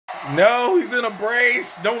No, he's in a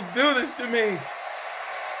brace. Don't do this to me.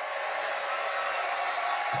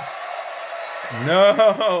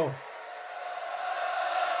 No.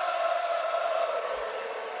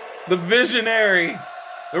 The visionary.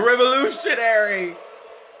 The revolutionary.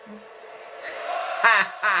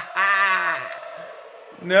 Ha ha ha.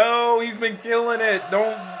 No, he's been killing it.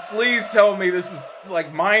 Don't, please tell me this is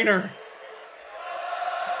like minor.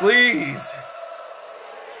 Please.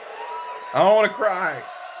 I don't want to cry.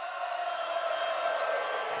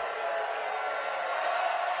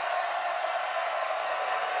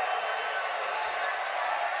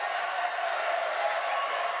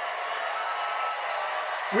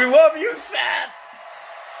 We love you, Seth.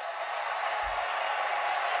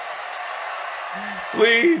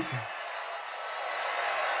 Please.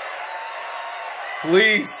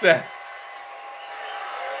 Please, Seth.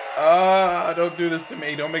 Don't do this to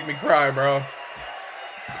me. Don't make me cry, bro.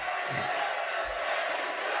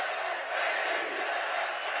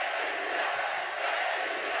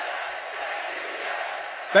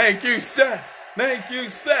 Thank you, Seth. Thank you,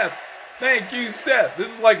 Seth. Thank you, Seth. This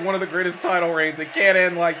is like one of the greatest title reigns. It can't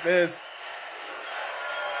end like this.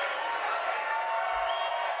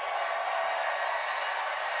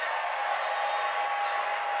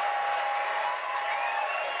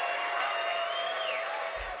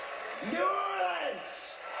 New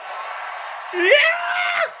Orleans!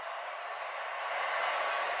 Yeah!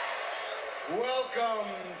 Welcome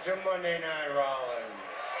to Monday Night Rollins.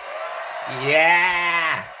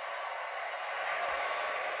 Yeah!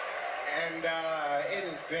 And it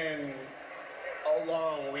has been a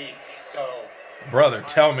long week, so... Brother,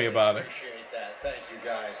 tell me about it. I appreciate that. Thank you,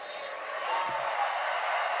 guys.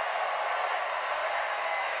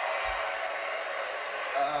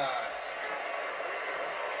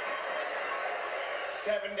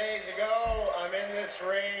 7 days ago, I'm in this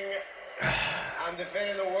ring. I'm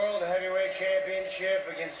defending the World Heavyweight Championship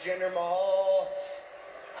against Jinder Mahal.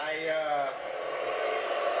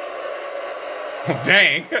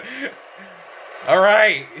 Dang. All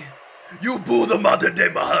right. You boo the Mother de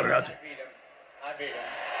Maharaj. I beat him.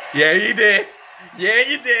 Yeah, you did. Yeah,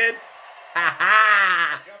 you did. Ha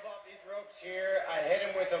ha. Jump off these ropes here. I hit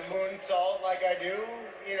him with a moonsault like I do,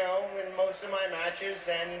 you know, in most of my matches,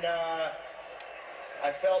 and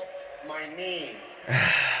I felt my knee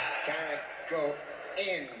kind of go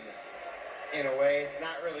in a way it's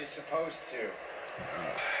not really supposed to.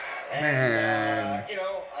 Man. You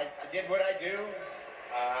know, I did what I do.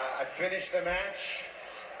 I finished the match.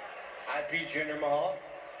 I beat Jinder Mahal.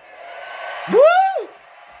 Woo!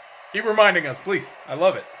 Keep reminding us, please. I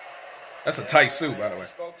love it. That's a tight suit, by the way. I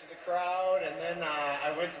spoke to the crowd, and then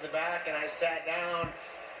I went to the back and I sat down.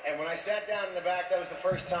 And when I sat down in the back, that was the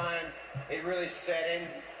first time it really set in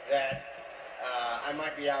that I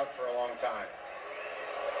might be out for a long time.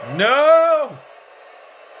 No!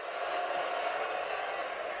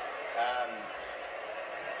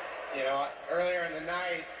 You know, earlier in the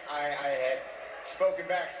night, I had spoken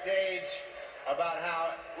backstage about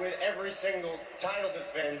how with every single title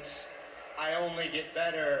defense, I only get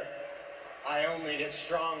better, I only get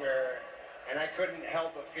stronger, and I couldn't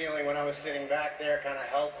help but feeling when I was sitting back there kind of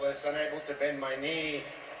helpless, unable to bend my knee,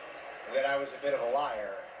 that I was a bit of a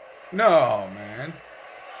liar. No, man.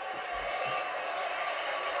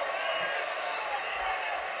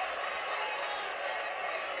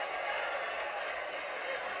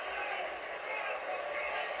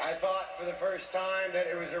 I thought for the first time that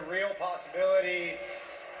it was a real possibility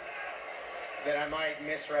that I might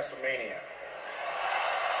miss WrestleMania.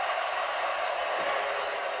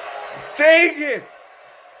 Dang it!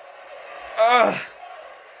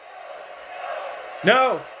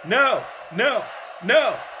 No, no, no,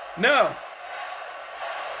 no, no.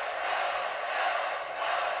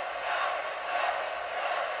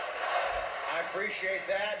 I appreciate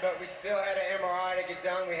that, but we still had an MRI to get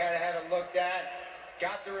done. We had to have it looked at.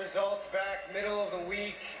 Got the results back middle of the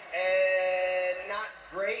week, and not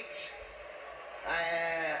great. I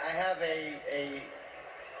have a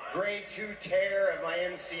grade 2 tear of my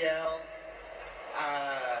MCL.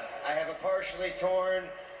 I have a partially torn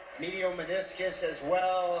medial meniscus as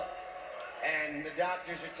well, and the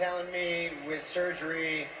doctors are telling me with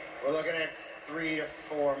surgery, we're looking at 3 to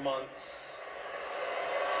 4 months.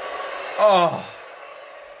 Oh.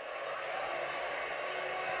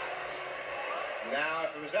 Now,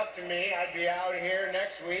 if it was up to me, I'd be out here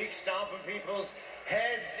next week stomping people's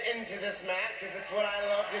heads into this mat because it's what I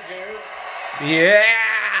love to do.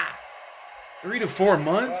 Yeah! 3 to 4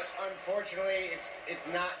 months? But unfortunately, it's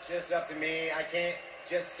not just up to me. I can't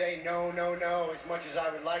just say no, no, no as much as I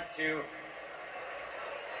would like to.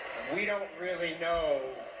 We don't really know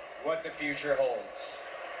what the future holds.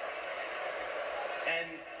 And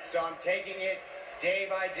so I'm taking it day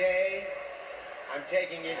by day. I'm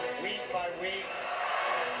taking it week by week.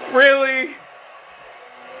 Really?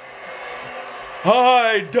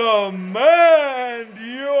 I demand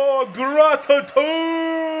your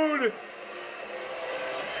gratitude.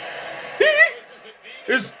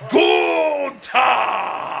 It's Gunther.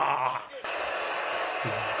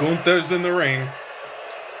 Gunther's in the ring.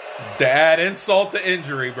 Dad insult to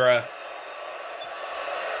injury, bruh.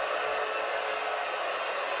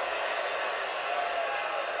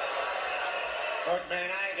 Look, man,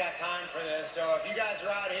 I ain't got time for this. So if you guys are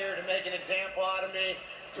out here to make an example out of me,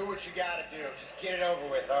 do what you gotta do. Just get it over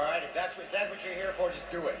with, all right? If that's what you're here for, just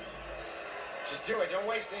do it. Just do it. Don't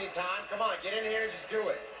waste any time. Come on, get in here and just do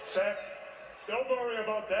it. Seth, don't worry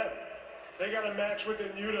about them. They got a match with the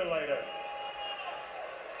New Day later.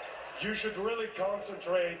 You should really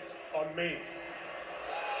concentrate on me.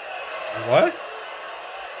 What?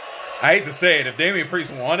 I hate to say it, if Damian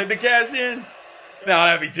Priest wanted to cash in, now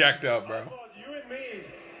that'd be jacked up, bro. I thought you and me,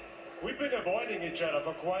 we've been avoiding each other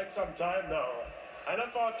for quite some time now. And I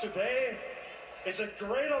thought today is a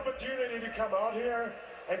great opportunity to come out here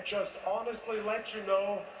and just honestly let you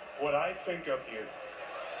know what I think of you.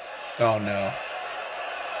 Oh, no.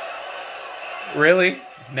 Really?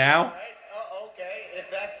 Now? All right. Okay. If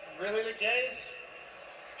that's really the case,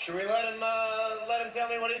 should we let him tell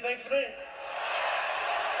me what he thinks of me?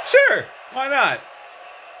 Sure. Why not?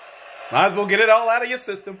 Might as well get it all out of your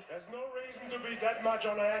system. There's no reason to be that much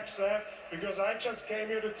on edge, Seth, because I just came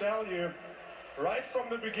here to tell you, right from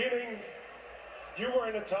the beginning, you were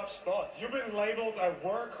in a tough spot. You've been labeled a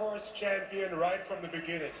workhorse champion right from the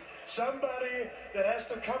beginning. Somebody that has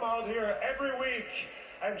to come out here every week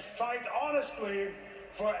and fight honestly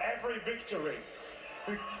for every victory.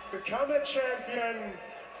 Become a champion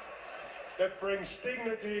that brings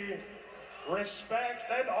dignity,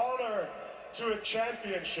 respect, and honor to a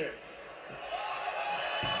championship.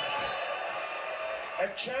 A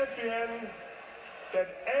champion that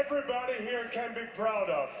everybody here can be proud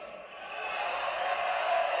of.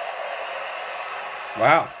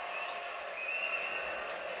 Wow.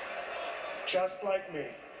 Just like me.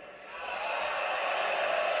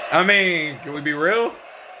 I mean, can we be real?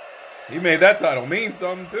 He made that title mean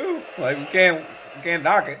something too. Like we can't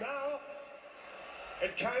knock it. Now,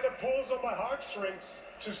 it kind of pulls on my heartstrings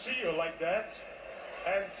to see you like that.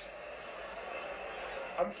 And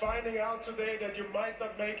I'm finding out today that you might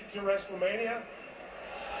not make it to WrestleMania.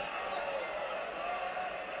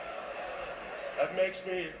 That makes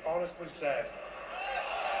me honestly sad.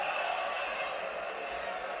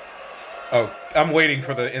 Oh, I'm waiting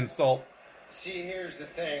for the insult. See, here's the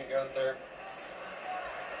thing, Gunther.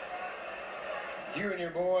 You and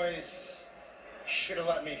your boys should have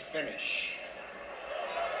let me finish.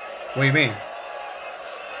 What do you mean?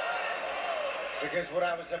 Because what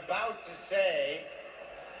I was about to say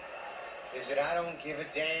is that I don't give a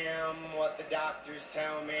damn what the doctors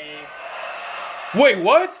tell me. Wait,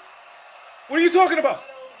 what? What are you talking about? I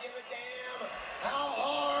don't give a damn how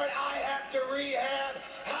hard I have to rehab,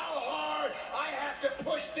 how hard I have to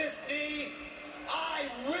push this knee. I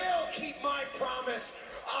will keep my promise.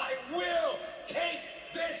 I will take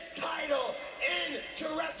this title into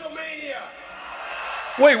WrestleMania.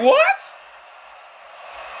 Wait, what?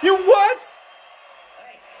 You what?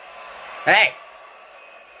 Hey.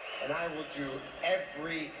 And I will do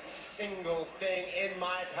every single thing in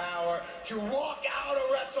my power to walk out of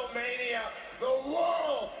WrestleMania the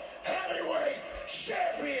World Heavyweight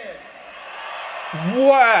Champion.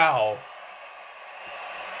 Wow.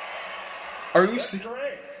 Are you That's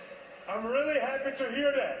great. I'm really happy to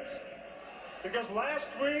hear that. Because last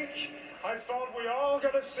week, I thought we all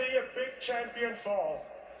gonna see a big champion fall.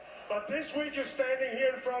 But this week, you're standing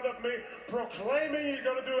here in front of me, proclaiming you're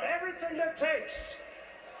gonna do everything that takes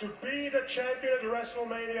to be the champion at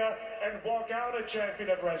WrestleMania and walk out a champion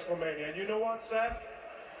at WrestleMania. And you know what, Seth?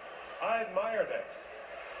 I admire that.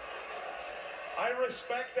 I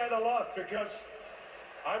respect that a lot because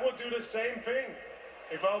I would do the same thing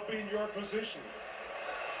if I'll be in your position.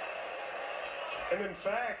 And in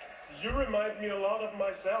fact, you remind me a lot of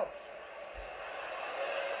myself.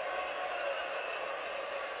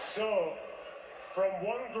 So, from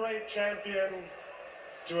one great champion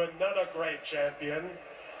to another great champion,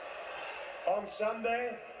 on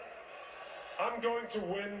Sunday, I'm going to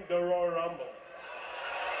win the Royal Rumble.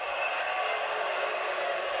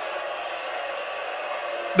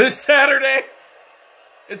 This Saturday?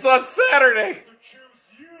 It's on Saturday. To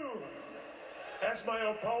choose you as my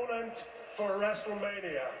opponent for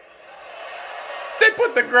WrestleMania. They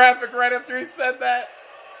put the graphic right after he said that.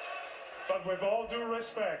 But with all due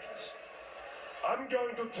respect, I'm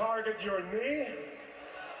going to target your knee.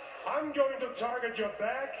 I'm going to target your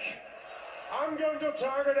back. I'm going to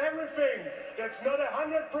target everything that's not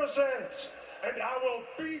 100%. And I will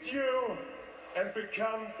beat you and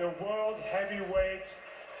become the world heavyweight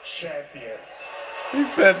champion. He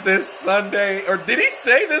said this Sunday, or did he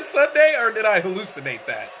say this Sunday, or did I hallucinate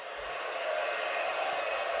that?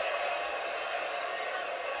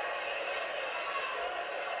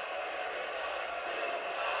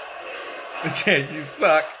 You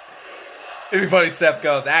suck. It'd be funny if Seth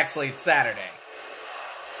goes, actually, it's Saturday.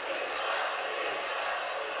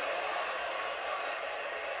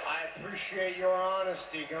 I appreciate your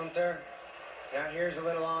honesty, Gunther. Now here's a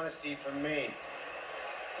little honesty from me.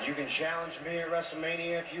 You can challenge me at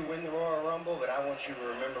WrestleMania if you win the Royal Rumble, but I want you to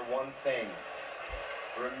remember one thing.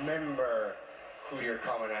 Remember who you're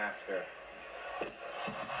coming after.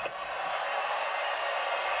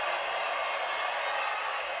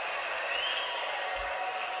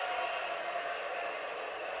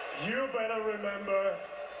 You better remember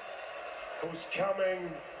who's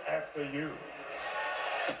coming after you.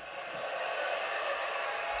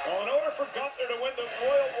 Well, in order for Gunther to win the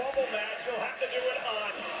Royal Rumble match, he'll have to do it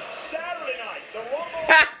on Saturday night. The Rumble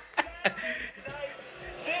on Saturday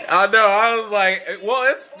night. I know, I was like, well,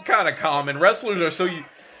 it's kind of common. Wrestlers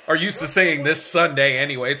are used to saying this Sunday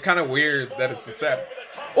anyway. It's kind of weird that it's a Saturday.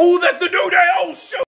 Oh, that's the New Day! Oh, shoot!